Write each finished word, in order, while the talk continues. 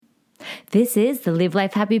This is the Live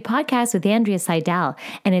Life Happy podcast with Andrea Seidel,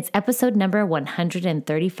 and it's episode number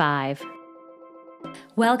 135.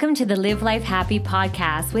 Welcome to the Live Life Happy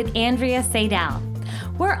podcast with Andrea Seidel.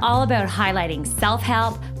 We're all about highlighting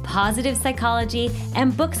self-help, positive psychology,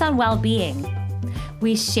 and books on well-being.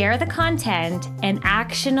 We share the content and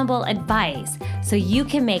actionable advice so you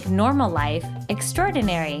can make normal life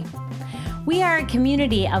extraordinary. We are a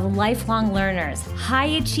community of lifelong learners, high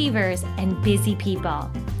achievers, and busy people.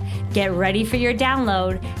 Get ready for your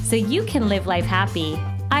download so you can live life happy.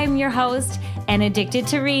 I'm your host and addicted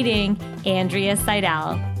to reading, Andrea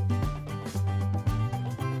Seidel.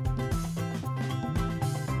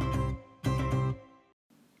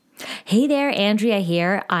 Hey there, Andrea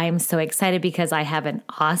here. I'm so excited because I have an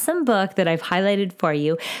awesome book that I've highlighted for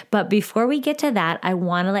you. But before we get to that, I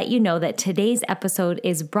want to let you know that today's episode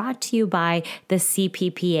is brought to you by the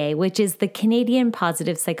CPPA, which is the Canadian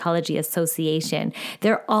Positive Psychology Association.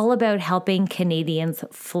 They're all about helping Canadians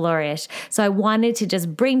flourish. So I wanted to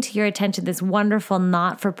just bring to your attention this wonderful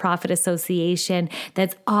not-for-profit association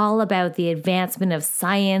that's all about the advancement of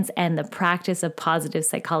science and the practice of positive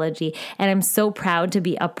psychology. And I'm so proud to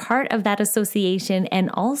be a part of that association and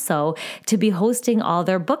also to be hosting all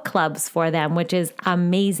their book clubs for them, which is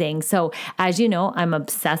amazing. So as you know, I'm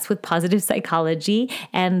obsessed with positive psychology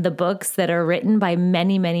and the books that are written by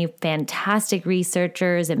many, many fantastic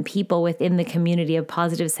researchers and people within the community of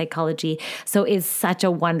positive psychology. So it's such a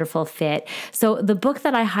wonderful fit. So the book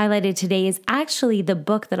that I highlighted today is actually the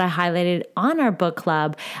book that I highlighted on our book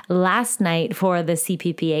club last night for the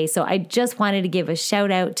CPPA. So I just wanted to give a shout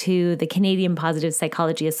out to the Canadian Positive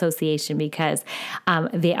Psychology Association because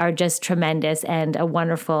they are just tremendous and a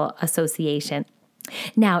wonderful association.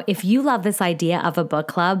 Now, if you love this idea of a book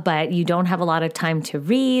club, but you don't have a lot of time to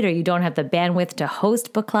read or you don't have the bandwidth to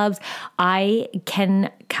host book clubs, I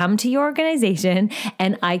can come to your organization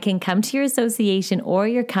and I can come to your association or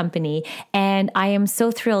your company. And I am so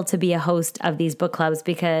thrilled to be a host of these book clubs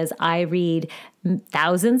because I read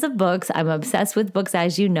thousands of books. I'm obsessed with books,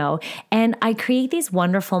 as you know, and I create these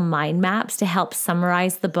wonderful mind maps to help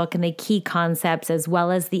summarize the book and the key concepts as well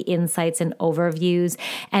as the insights and overviews.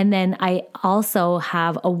 And then I also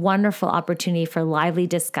have a wonderful opportunity for lively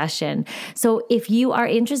discussion. So if you are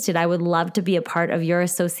interested, I would love to be a part of your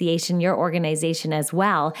association, your organization as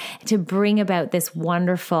well, to bring about this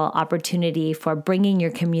wonderful opportunity for bringing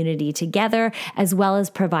your community together, as well as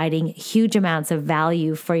providing huge amounts of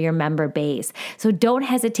value for your member base. So don't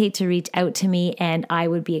hesitate to reach out to me and I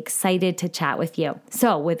would be excited to chat with you.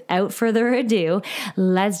 So without further ado,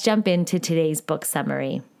 let's jump into today's book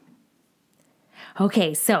summary.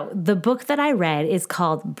 Okay, so the book that I read is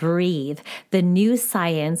called Breathe, The New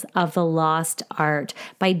Science of the Lost Art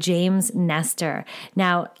by James Nestor.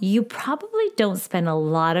 Now, you probably don't spend a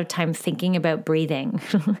lot of time thinking about breathing.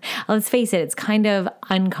 Let's face it, it's kind of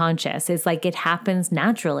unconscious. It's like it happens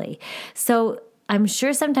naturally. So I'm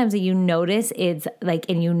sure sometimes that you notice it's like,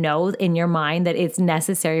 and you know in your mind that it's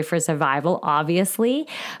necessary for survival, obviously,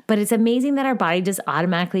 but it's amazing that our body just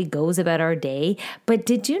automatically goes about our day. But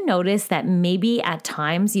did you notice that maybe at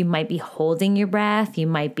times you might be holding your breath, you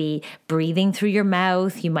might be breathing through your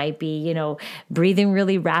mouth, you might be, breathing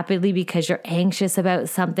really rapidly because you're anxious about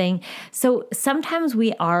something. So sometimes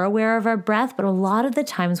we are aware of our breath, but a lot of the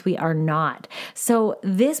times we are not. So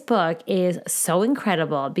this book is so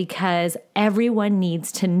incredible because everyone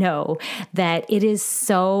needs to know that it is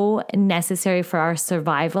so necessary for our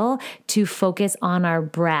survival to focus on our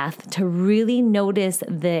breath, to really notice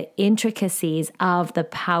the intricacies of the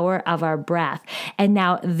power of our breath. And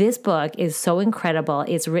now this book is so incredible.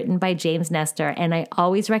 It's written by James Nestor, and I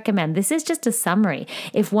always recommend, this is just a summary.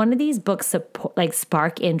 If one of these books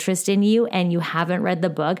spark interest in you and you haven't read the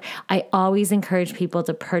book, I always encourage people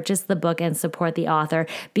to purchase the book and support the author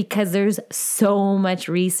because there's so much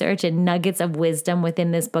research and nuggets of wisdom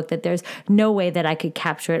within this book that there's no way that I could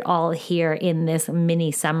capture it all here in this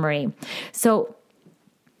mini summary. So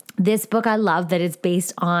this book, I love that it's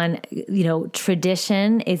based on,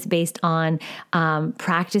 tradition. It's based on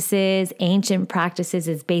practices, ancient practices.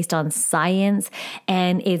 It's based on science,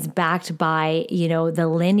 and it's backed by, the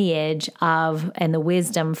lineage of and the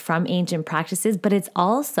wisdom from ancient practices. But it's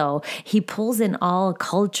also, he pulls in all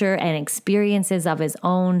culture and experiences of his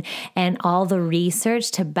own and all the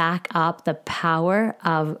research to back up the power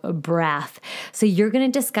of breath. So you're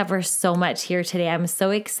going to discover so much here today. I'm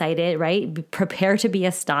so excited, right? Prepare to be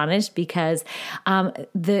astonished astonished because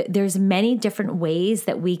there's many different ways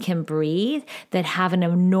that we can breathe that have an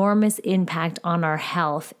enormous impact on our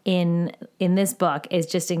health in this book is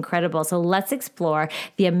just incredible. So let's explore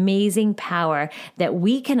the amazing power that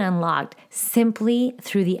we can unlock simply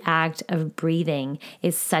through the act of breathing.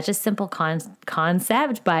 It's such a simple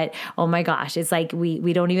concept, but oh my gosh, it's like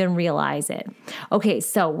we don't even realize it. Okay,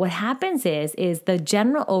 so what happens is the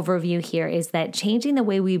general overview here is that changing the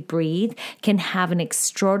way we breathe can have an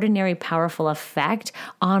extraordinary powerful effect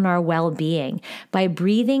on our well-being. By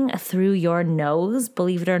breathing through your nose,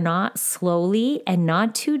 believe it or not, slowly and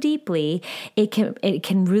not too deeply, it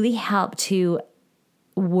can really help to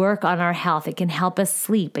work on our health. It can help us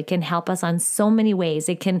sleep. It can help us on so many ways.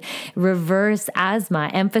 It can reverse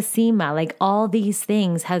asthma, emphysema, like all these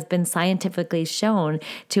things has been scientifically shown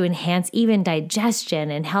to enhance even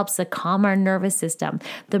digestion and helps to calm our nervous system.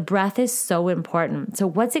 The breath is so important. So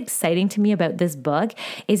what's exciting to me about this book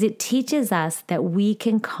is it teaches us that we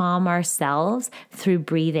can calm ourselves through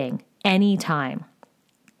breathing anytime,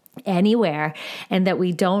 anywhere, and that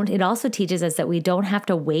it also teaches us that we don't have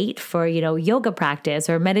to wait for, yoga practice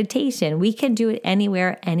or meditation. We can do it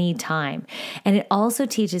anywhere, anytime. And it also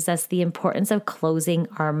teaches us the importance of closing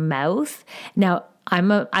our mouth. Now,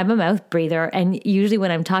 I'm a mouth breather, and usually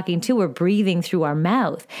when I'm talking too, we're breathing through our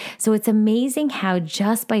mouth. So it's amazing how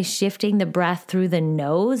just by shifting the breath through the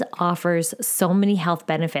nose offers so many health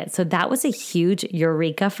benefits. So that was a huge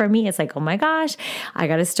eureka for me. It's like, oh my gosh, I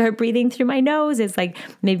got to start breathing through my nose. It's like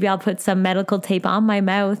maybe I'll put some medical tape on my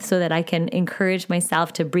mouth so that I can encourage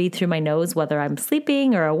myself to breathe through my nose, whether I'm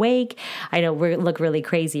sleeping or awake. I know we look really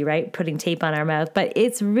crazy, right? Putting tape on our mouth, but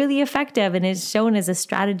it's really effective, and it's shown as a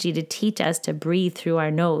strategy to teach us to breathe through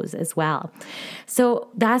our nose as well. So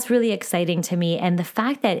that's really exciting to me. And the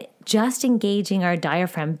fact that just engaging our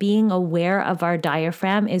diaphragm, being aware of our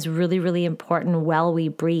diaphragm is really, really important while we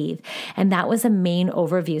breathe. And that was a main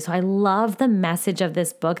overview. So I love the message of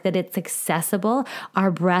this book that it's accessible.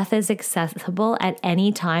 Our breath is accessible at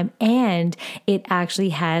any time, and it actually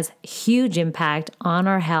has huge impact on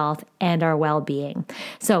our health and our well-being.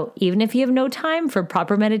 So even if you have no time for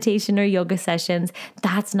proper meditation or yoga sessions,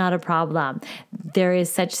 that's not a problem. There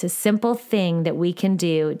is such a simple thing that we can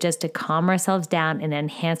do just to calm ourselves down and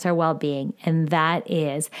enhance our well-being, and that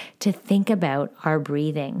is to think about our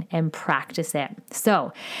breathing and practice it.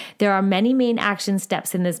 So there are many main action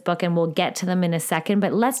steps in this book, and we'll get to them in a second,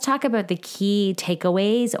 but let's talk about the key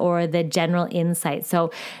takeaways or the general insights.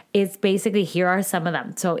 So it's basically, here are some of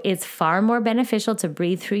them. So it's far more beneficial to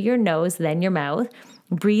breathe through your nose than your mouth.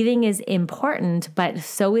 Breathing is important, but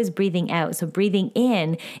so is breathing out. So breathing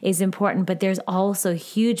in is important, but there's also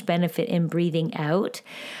huge benefit in breathing out.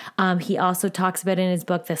 He also talks about in his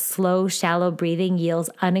book, the slow, shallow breathing yields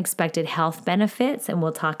unexpected health benefits, and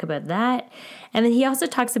we'll talk about that. And then he also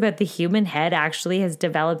talks about the human head actually has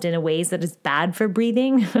developed in a ways that is bad for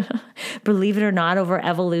breathing, believe it or not, over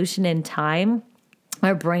evolution and time.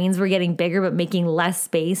 Our brains were getting bigger, but making less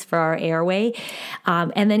space for our airway.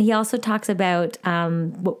 And then he also talks about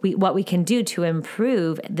what we can do to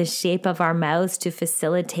improve the shape of our mouths to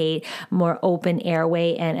facilitate more open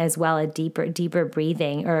airway and as well a deeper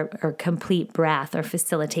breathing or complete breath, or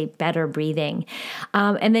facilitate better breathing.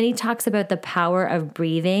 And then he talks about the power of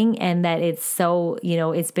breathing, and that it's so,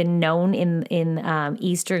 it's been known in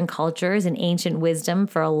Eastern cultures and ancient wisdom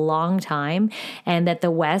for a long time, and that the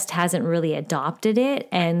West hasn't really adopted it.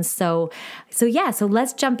 And so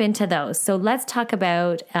let's jump into those. So let's talk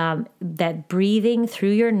about that breathing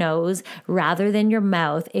through your nose rather than your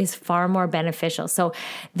mouth is far more beneficial. So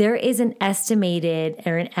there is an estimate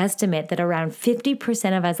that around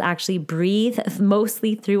 50% of us actually breathe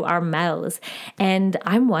mostly through our mouths. And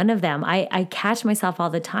I'm one of them. I catch myself all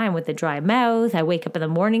the time with a dry mouth. I wake up in the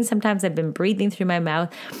morning. Sometimes I've been breathing through my mouth,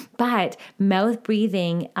 but mouth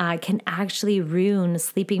breathing can actually ruin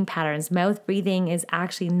sleeping patterns. Mouth breathing is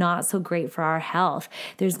actually not so great for our health.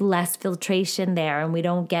 There's less filtration there, and we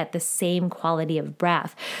don't get the same quality of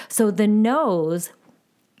breath. So the nose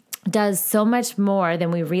does so much more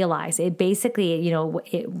than we realize. It basically,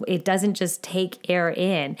 it doesn't just take air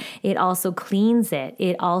in. It also cleans it.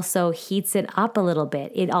 It also heats it up a little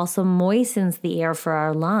bit. It also moistens the air for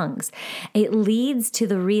our lungs. It leads to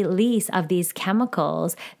the release of these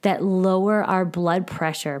chemicals that lower our blood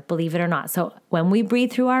pressure, believe it or not. So when we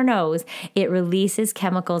breathe through our nose, it releases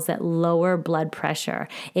chemicals that lower blood pressure.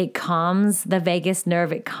 It calms the vagus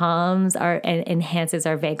nerve. It calms and enhances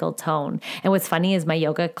our vagal tone. And what's funny is my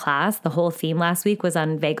yoga class class. The whole theme last week was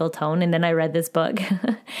on vagal tone, and then I read this book.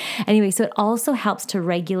 Anyway, so it also helps to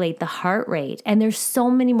regulate the heart rate. And there's so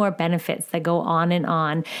many more benefits that go on and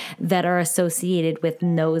on that are associated with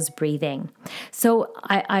nose breathing. So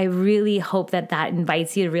I really hope that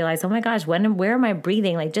invites you to realize, oh my gosh, where am I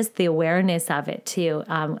breathing? Like just the awareness of it too.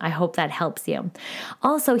 I hope that helps you.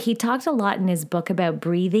 Also, he talked a lot in his book about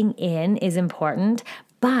breathing in is important,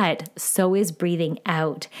 but so is breathing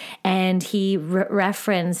out. And he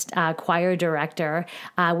referenced a choir director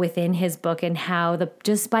within his book and how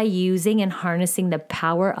just by using and harnessing the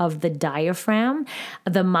power of the diaphragm,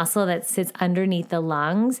 the muscle that sits underneath the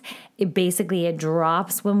lungs, it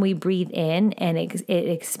drops when we breathe in and it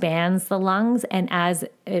expands the lungs. And as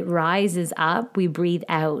it rises up, we breathe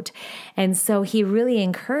out. And so he really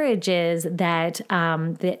encourages that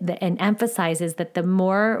and emphasizes that the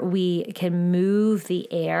more we can move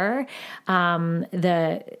the air,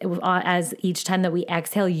 as each time that we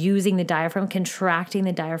exhale, using the diaphragm, contracting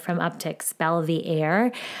the diaphragm up to expel the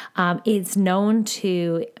air, it's known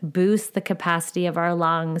to boost the capacity of our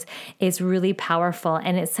lungs. It's really powerful,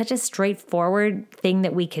 and it's such a straightforward thing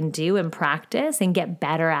that we can do and practice and get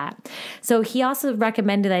better at. So he also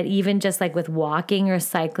recommended that even just like with walking or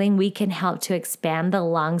cycling, we can help to expand the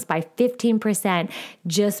lungs by 15%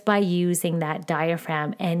 just by using that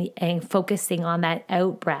diaphragm and focusing on that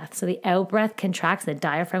out breath. So the out breath contracts, the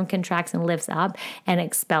diaphragm contracts and lifts up and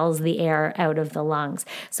expels the air out of the lungs.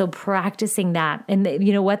 So practicing that. And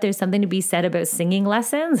you know what? There's something to be said about singing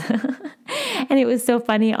lessons. And it was so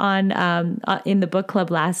funny in the book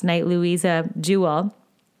club last night, Louisa Jewell,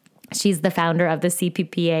 she's the founder of the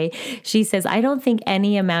CPPA. She says, I don't think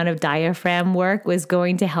any amount of diaphragm work was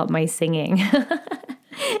going to help my singing.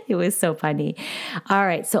 It was so funny. All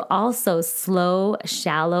right. So also slow,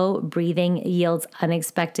 shallow breathing yields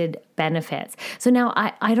unexpected benefits. So now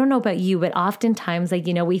I don't know about you, but oftentimes,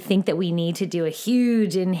 we think that we need to do a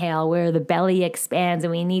huge inhale where the belly expands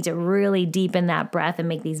and we need to really deepen that breath and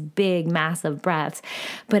make these big, massive breaths.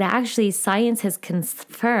 But actually, science has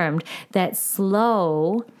confirmed that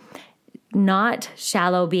slow, not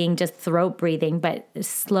shallow being just throat breathing, but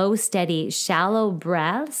slow, steady, shallow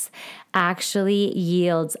breaths actually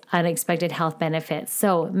yields unexpected health benefits.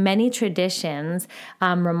 So many traditions,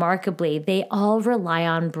 remarkably, they all rely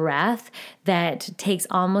on breath that takes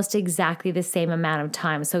almost exactly the same amount of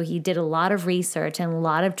time. So he did a lot of research and a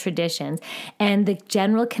lot of traditions. And the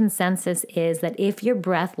general consensus is that if your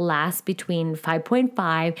breath lasts between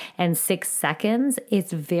 5.5 and 6 seconds,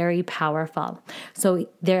 it's very powerful. So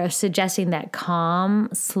they're suggesting that calm,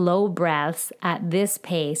 slow breaths at this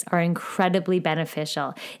pace are incredibly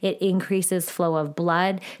beneficial. It increases flow of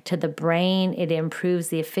blood to the brain. It improves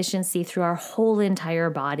the efficiency through our whole entire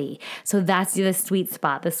body. So that's the sweet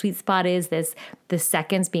spot. The sweet spot is the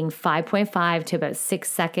seconds being 5.5 to about 6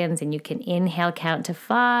 seconds, and you can inhale, count to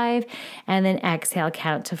 5, and then exhale,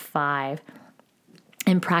 count to 5.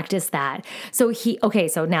 And practice that. So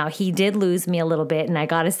now he did lose me a little bit, and I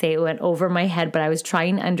got to say it went over my head, but I was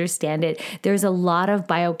trying to understand it. There's a lot of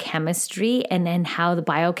biochemistry and then how the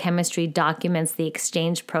biochemistry documents the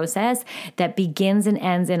exchange process that begins and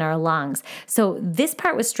ends in our lungs. So this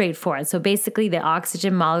part was straightforward. So basically the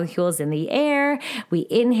oxygen molecules in the air, we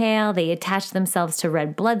inhale, they attach themselves to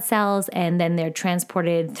red blood cells, and then they're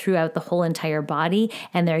transported throughout the whole entire body,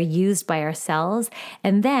 and they're used by our cells.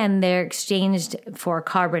 And then they're exchanged for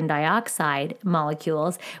carbon dioxide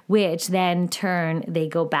molecules, which then they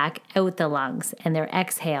go back out the lungs and they're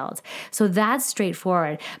exhaled. So that's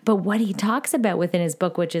straightforward. But what he talks about within his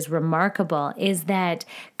book, which is remarkable, is that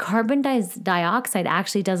carbon dioxide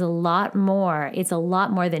actually does a lot more. It's a lot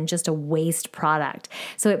more than just a waste product.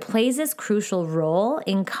 So it plays this crucial role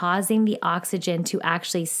in causing the oxygen to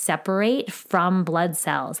actually separate from blood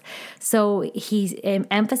cells. So he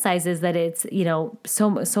emphasizes that it's,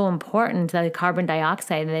 so important that the carbon dioxide,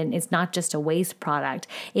 and it's not just a waste product.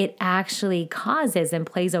 It actually causes and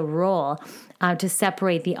plays a role to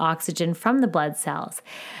separate the oxygen from the blood cells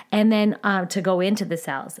and then to go into the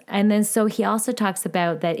cells. And then so he also talks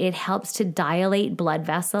about that it helps to dilate blood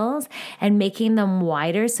vessels and making them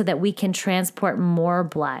wider so that we can transport more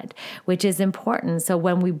blood, which is important. So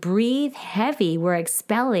when we breathe heavy, we're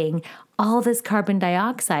expelling all this carbon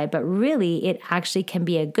dioxide, but really it actually can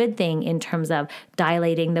be a good thing in terms of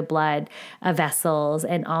dilating the blood vessels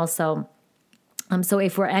and also So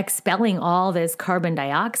if we're expelling all this carbon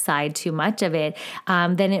dioxide, too much of it,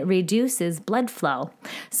 then it reduces blood flow.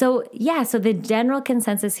 So the general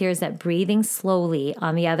consensus here is that breathing slowly,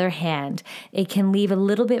 on the other hand, it can leave a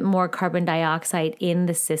little bit more carbon dioxide in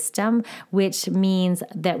the system, which means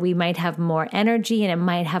that we might have more energy and it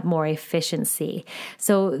might have more efficiency.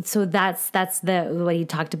 So that's what he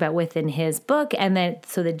talked about within his book. And then,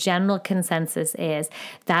 so the general consensus is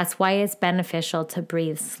that's why it's beneficial to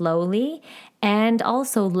breathe slowly and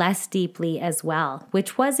also less deeply as well,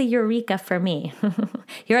 which was a eureka for me.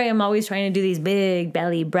 Here I am always trying to do these big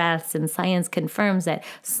belly breaths, and science confirms that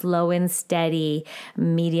slow and steady,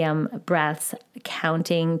 medium breaths,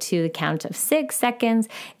 counting to the count of 6 seconds,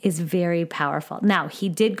 is very powerful. Now, he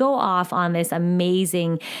did go off on this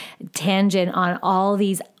amazing tangent on all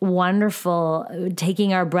these wonderful,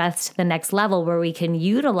 taking our breaths to the next level, where we can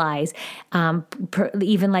utilize,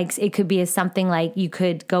 even like it could be something like you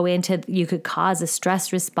could cause a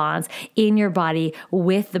stress response in your body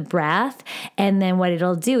with the breath. And then what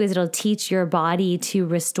it'll do is it'll teach your body to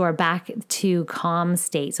restore back to calm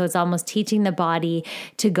state. So it's almost teaching the body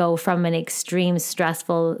to go from an extreme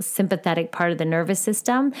stressful sympathetic part of the nervous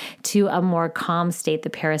system to a more calm state, the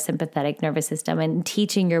parasympathetic nervous system, and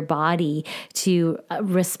teaching your body to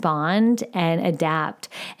respond and adapt.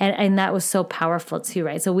 And that was so powerful too,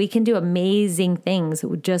 right? So we can do amazing things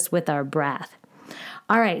just with our breath.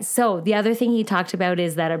 All right. So the other thing he talked about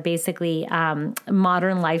is that basically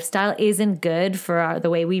modern lifestyle isn't good for the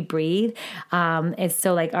way we breathe.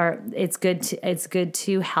 It's good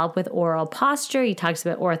to help with oral posture. He talks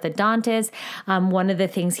about orthodontists. One of the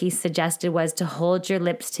things he suggested was to hold your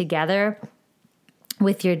lips together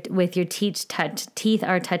with your teeth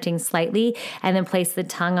are touching slightly, and then place the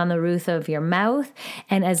tongue on the roof of your mouth.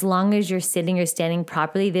 And as long as you're sitting or standing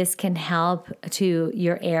properly, this can help to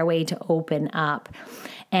your airway to open up.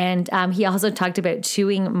 And he also talked about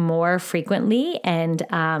chewing more frequently, and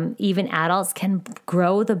even adults can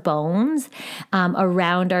grow the bones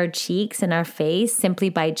around our cheeks and our face simply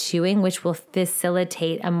by chewing, which will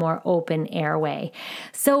facilitate a more open airway.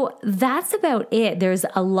 So that's about it. There's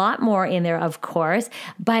a lot more in there, of course,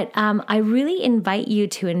 but I really invite you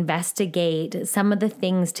to investigate some of the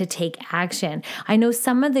things to take action. I know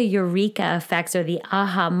some of the eureka effects or the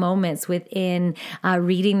aha moments within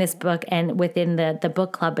reading this book and within the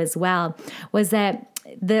book club as well was that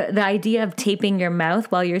the idea of taping your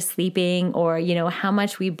mouth while you're sleeping, or, how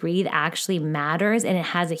much we breathe actually matters. And it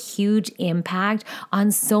has a huge impact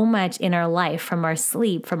on so much in our life, from our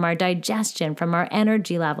sleep, from our digestion, from our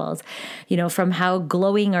energy levels, from how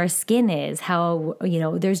glowing our skin is, how,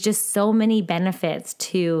 there's just so many benefits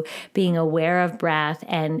to being aware of breath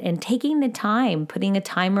and taking the time, putting a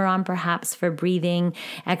timer on perhaps for breathing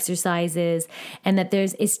exercises. And that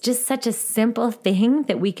it's just such a simple thing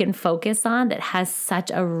that we can focus on that has such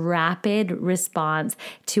a rapid response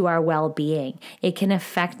to our well-being. It can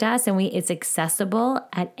affect us, and it's accessible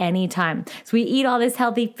at any time. So we eat all this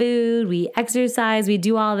healthy food, we exercise, we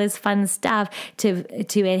do all this fun stuff to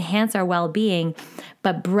enhance our well-being.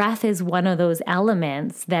 But breath is one of those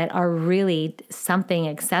elements that are really something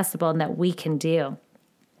accessible and that we can do.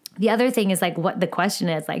 The other thing is what the question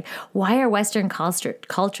is why are Western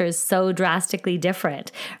cultures so drastically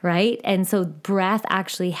different, right? And so breath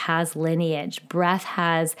actually has lineage. Breath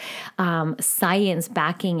has science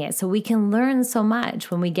backing it. So we can learn so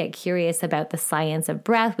much when we get curious about the science of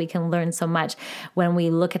breath. We can learn so much when we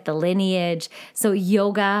look at the lineage. So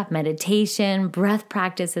yoga, meditation, breath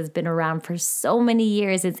practice has been around for so many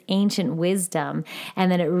years. It's ancient wisdom.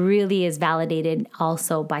 And then it really is validated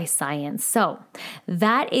also by science. So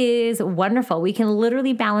that is wonderful. We can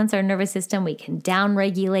literally balance our nervous system. We can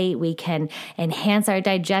downregulate. We can enhance our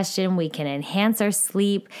digestion. We can enhance our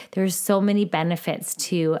sleep. There's so many benefits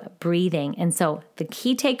to breathing. And so the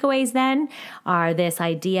key takeaways then are this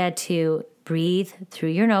idea to breathe through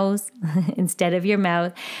your nose instead of your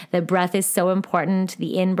mouth. The breath is so important,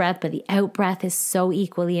 the in-breath, but the out-breath is so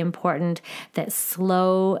equally important. That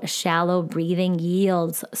slow, shallow breathing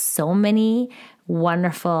yields so many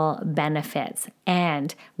wonderful benefits.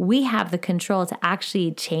 And we have the control to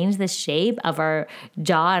actually change the shape of our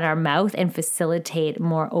jaw and our mouth and facilitate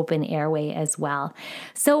more open airway as well.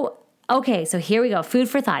 Okay, so here we go. Food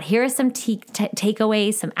for thought. Here are some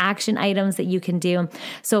takeaways, some action items that you can do.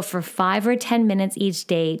 So for 5 or 10 minutes each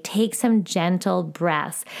day, take some gentle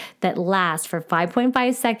breaths that last for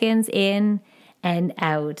 5.5 seconds in and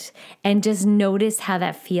out. And just notice how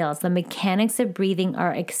that feels. The mechanics of breathing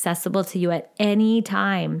are accessible to you at any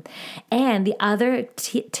time. And the other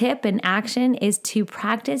tip and action is to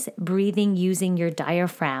practice breathing using your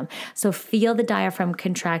diaphragm. So feel the diaphragm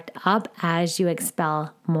contract up as you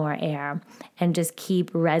expel more air, and just keep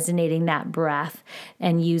resonating that breath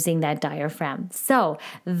and using that diaphragm. So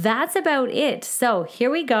that's about it. So here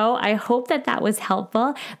we go. I hope that was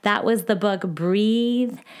helpful. That was the book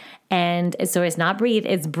Breathe. And so it's not breathe,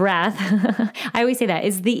 it's breath. I always say that.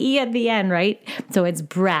 It's the E at the end, right? So it's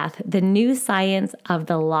Breath, the New Science of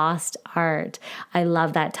the Lost Art. I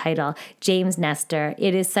love that title. James Nestor.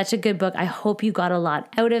 It is such a good book. I hope you got a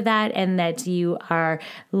lot out of that and that you are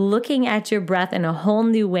looking at your breath in a whole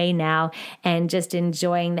new way now and just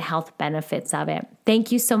enjoying the health benefits of it.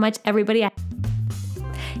 Thank you so much, everybody.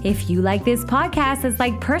 If you like this podcast, it's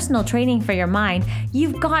like personal training for your mind,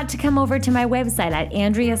 you've got to come over to my website at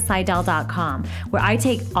andreaseidel.com, where I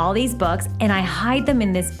take all these books and I hide them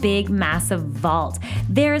in this big, massive vault.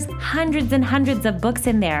 There's hundreds and hundreds of books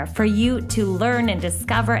in there for you to learn and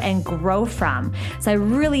discover and grow from. So I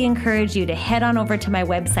really encourage you to head on over to my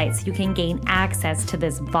website so you can gain access to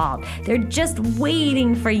this vault. They're just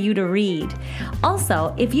waiting for you to read.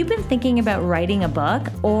 Also, if you've been thinking about writing a book,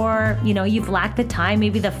 or you've lacked the time,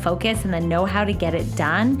 maybe the focus and the know-how to get it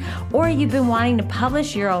done, or you've been wanting to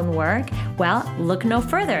publish your own work, well, look no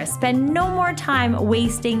further. Spend no more time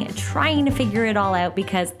wasting trying to figure it all out,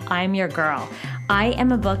 because I'm your girl. I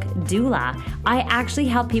am a book doula. I actually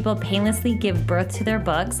help people painlessly give birth to their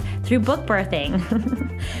books through book birthing.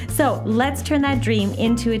 So let's turn that dream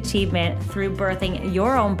into achievement through birthing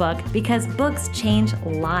your own book, because books change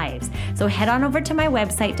lives. So head on over to my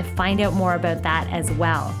website to find out more about that as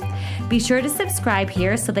well. Be sure to subscribe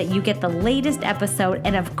here so that you get the latest episode,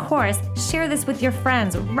 and of course, share this with your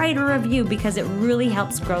friends. Write a review, because it really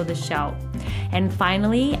helps grow the show. And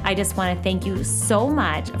finally, I just want to thank you so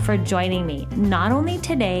much for joining me, not only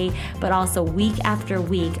today, but also week after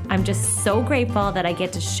week. I'm just so grateful that I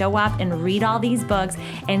get to show up and read all these books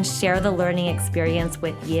and share the learning experience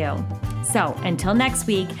with you. So until next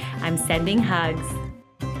week, I'm sending hugs.